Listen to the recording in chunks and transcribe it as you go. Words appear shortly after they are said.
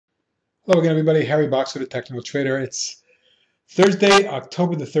Hello again, everybody. Harry Boxer, the Technical Trader. It's Thursday,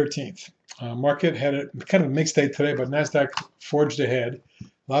 October the 13th. Market had a kind of a mixed day today, but NASDAQ forged ahead.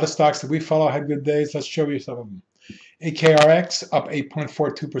 A lot of stocks that we follow had good days. Let's show you some of them. AKRX up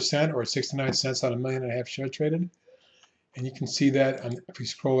 8.42% or 69 cents on 1.5 million shares traded. And you can see that if we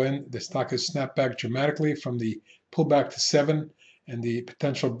scroll in, the stock has snapped back dramatically from the pullback to 7 and the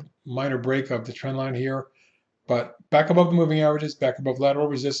potential minor break of the trend line here. But back above the moving averages, back above lateral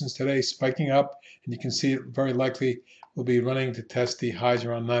resistance today, spiking up, and you can see it very likely will be running to test the highs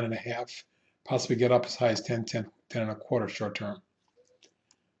around 9.5, possibly get up as high as 10, 10, 10 and a quarter short term.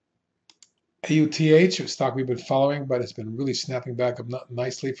 AUTH, a stock we've been following, but it's been really snapping back up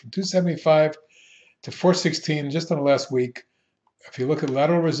nicely from 275 to 416 just in the last week. If you look at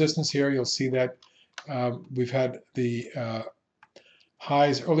lateral resistance here, you'll see that we've had the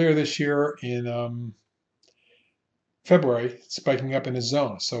highs earlier this year in February, spiking up in the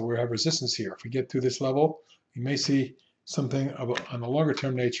zone. So we have resistance here. If we get through this level, we may see something on a longer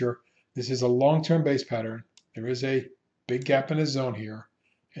term nature. This is a long-term base pattern. There is a big gap in the zone here,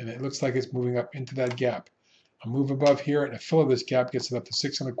 and it looks like it's moving up into that gap. A move above here and a fill of this gap gets it up to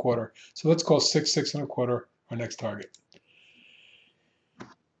 6.25. So let's call 6.25 our next target.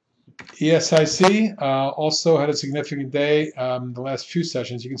 ESIC also had a significant day. The last few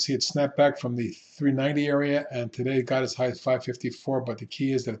sessions, you can see it snapped back from the 390 area, and today it got as high as 554. But the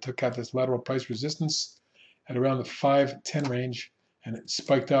key is that it took out this lateral price resistance at around the 510 range, and it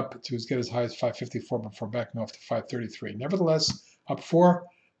spiked up to get as high as 554 before backing off to 533. Nevertheless, up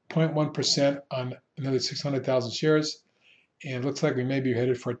 4.1% on another 600,000 shares, and it looks like we may be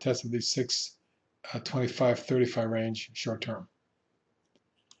headed for a test of the 625.35 range short term.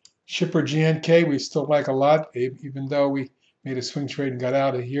 Shipper GNK, we still like a lot, even though we made a swing trade and got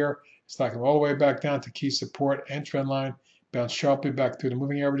out of here. Stock all the way back down to key support and trend line, bounced sharply back through the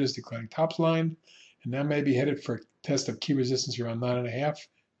moving averages, declining tops line, and now may be headed for a test of key resistance around 9.5.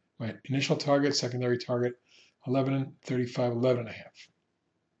 My initial target, secondary target, 11.35, 11.5.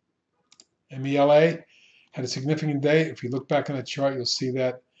 MELA had a significant day. If you look back on the chart, you'll see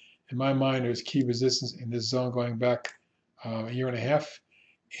that, in my mind, there's key resistance in this zone going back a year and a half.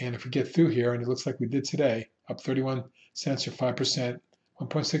 And if we get through here, and it looks like we did today, up 31 cents or 5%,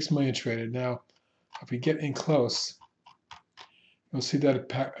 1.6 million traded. Now, if we get in close, you'll see that it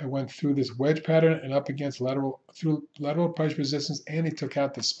went through this wedge pattern and up against lateral price resistance, and it took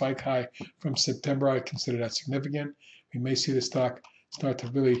out the spike high from September. I consider that significant. We may see the stock start to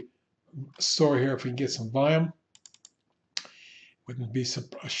really soar here if we can get some volume. Wouldn't be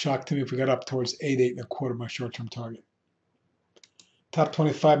a shock to me if we got up towards 8, 8.25, my short-term target. Top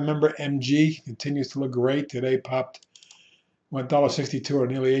 25 member MG continues to look great. Today popped $1.62 or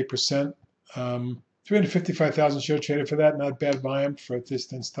nearly 8%. 355,000 shares traded for that. Not bad volume for this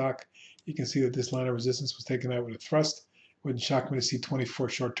thin stock. You can see that this line of resistance was taken out with a thrust. Wouldn't shock me to see 24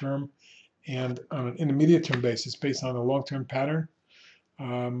 short term. And on an intermediate term basis, based on a long-term pattern,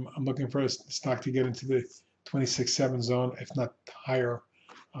 I'm looking for a stock to get into the 26.7 zone, if not higher.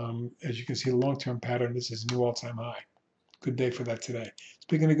 As you can see, the long-term pattern, this is a new all-time high. Good day for that today.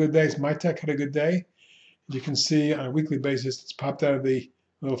 Speaking of good days, Mitek had a good day. You can see on a weekly basis, it's popped out of the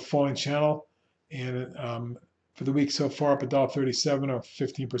little falling channel. And for the week so far, up $1.37 or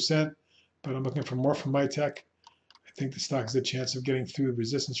 15%. But I'm looking for more from Mitek. I think the stock has a chance of getting through the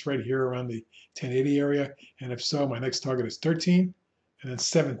resistance right here around the 1080 area. And if so, my next target is 13 and then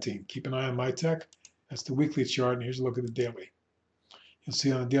 17. Keep an eye on Mitek. That's the weekly chart. And here's a look at the daily. You'll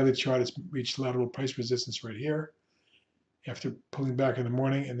see on the daily chart, it's reached lateral price resistance right here, after pulling back in the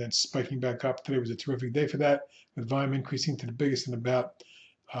morning and then spiking back up. Today was a terrific day for that, with volume increasing to the biggest in about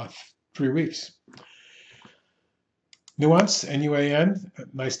 3 weeks. Nuance, NUAN,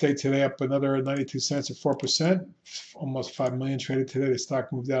 nice day today, up another 92 cents at 4%, almost 5 million traded today. The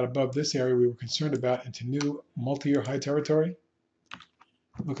stock moved out above this area we were concerned about into new multi-year high territory.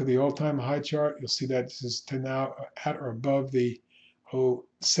 Look at the all-time high chart. You'll see that this is now at or above the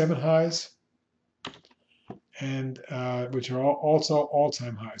 07 highs, and which are also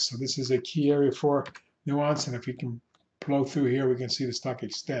all-time highs. So this is a key area for Nuance, and if we can blow through here, we can see the stock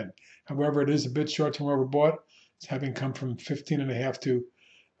extend. However, it is a bit short-term overbought. It's having come from 15.5 to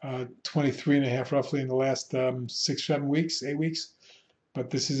 23.5 roughly in the last 6, 7 weeks, 8 weeks. But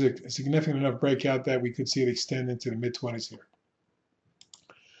this is a significant enough breakout that we could see it extend into the mid-20s here.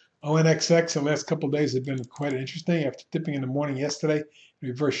 ONXX, the last couple of days have been quite interesting. After dipping in the morning yesterday, it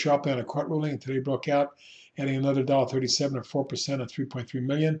reversed sharply on a court ruling, and today broke out, adding another $1.37 or 4% on 3.3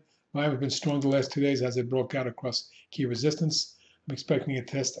 million. Volume has been strong the last 2 days as it broke out across key resistance. I'm expecting a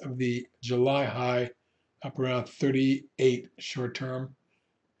test of the July high up around 38 short term,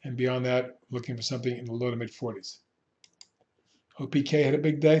 And beyond that, looking for something in the low to mid 40s. OPK had a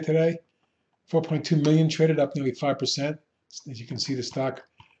big day today. 4.2 million traded, up nearly 5%. As you can see, the stock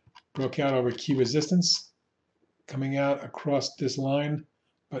broke out over key resistance, coming out across this line,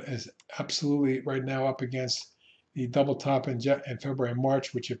 but is absolutely right now up against the double top in February and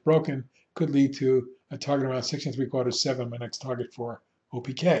March, which if broken could lead to a target around 6.75, my next target for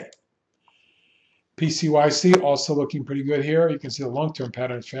OPK. PCYC also looking pretty good here. You can see the long-term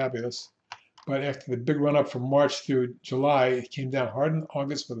pattern is fabulous. But after the big run-up from March through July, it came down hard in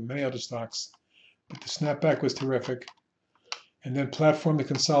August with many other stocks. But the snapback was terrific. And then platform to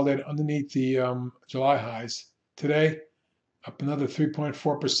consolidate underneath the July highs. Today, up another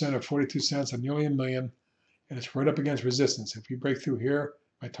 3.4% or 42 cents on nearly a million. And it's right up against resistance. If we break through here,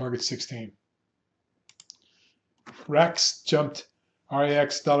 my target's 16. RAX jumped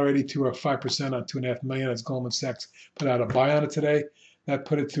RAX $1.82 or 5% on 2.5 million as Goldman Sachs put out a buy on it today. That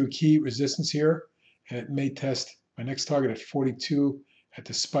put it through key resistance here, and it may test my next target at 42 at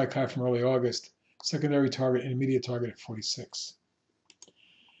the spike high from early August. Secondary target, intermediate target at 46.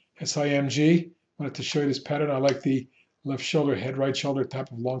 SIMG, wanted to show you this pattern. I like the left shoulder, head, right shoulder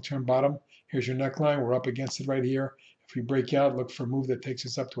type of long-term bottom. Here's your neckline. We're up against it right here. If we break out, look for a move that takes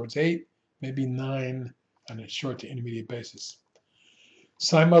us up towards 8, maybe 9 on a short to intermediate basis.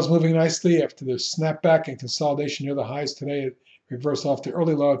 SIMO is moving nicely after the snapback and consolidation near the highs today. It reversed off the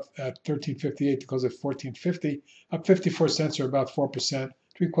early low at 1358 to close at 1450, up 54 cents or about 4%,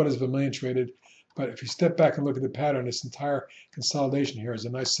 750,000 traded. But if you step back and look at the pattern, this entire consolidation here is a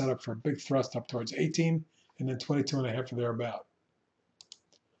nice setup for a big thrust up towards 18 and then 22.5 or thereabout.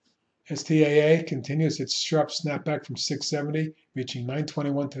 STAA continues its sharp snapback from 670, reaching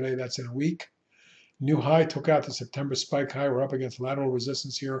 921 today. That's in a week. New high took out the September spike high. We're up against lateral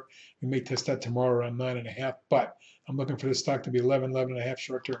resistance here. We may test that tomorrow around 9.5, but I'm looking for this stock to be 11, 11.5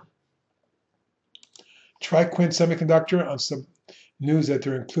 short term. TQNT Semiconductor on some news that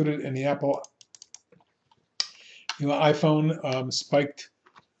they're included in the Apple iPhone spiked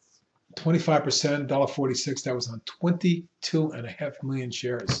 25%, $1.46. That was on 22.5 million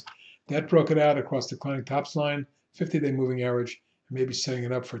shares. That broke it out across declining tops line, 50-day moving average, and maybe setting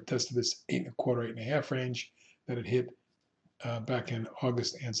it up for a test of this 8.25, 8.5 range that it hit back in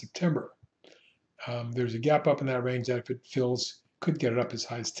August and September. There's a gap up in that range that if it fills, could get it up as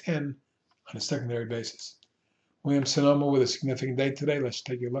high as 10 on a secondary basis. Williams-Sonoma with a significant day today. Let's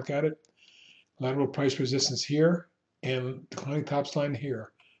take a look at it. Lateral price resistance here and declining tops line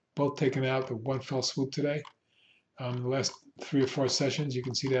here, both taken out with one fell swoop today. The last 3 or 4 sessions, you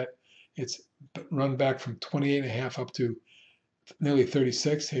can see that it's run back from 28.5 up to nearly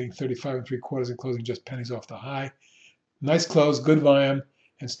 36, hitting 35.75 and closing just pennies off the high. Nice close, good volume,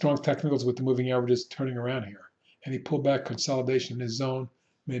 and strong technicals with the moving averages turning around here. Any pullback consolidation in this zone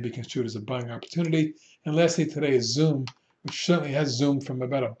may be construed as a buying opportunity. And lastly, today is Zoom, which certainly has zoomed from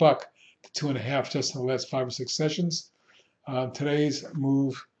about $1 to 2.5 just in the last 5 or 6 sessions. Today's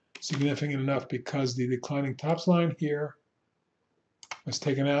move significant enough because the declining tops line here was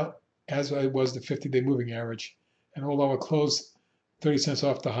taken out, as it was the 50-day moving average. And although it closed 30 cents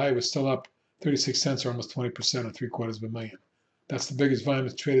off the high, it was still up 36 cents or almost 20% or 750,000. That's the biggest volume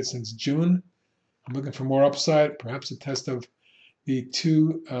it's traded since June. I'm looking for more upside, perhaps a test of the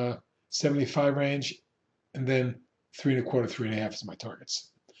 275 range, and then 3.25, 3.5 is my targets.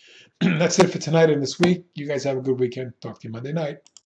 That's it for tonight and this week. You guys have a good weekend. Talk to you Monday night.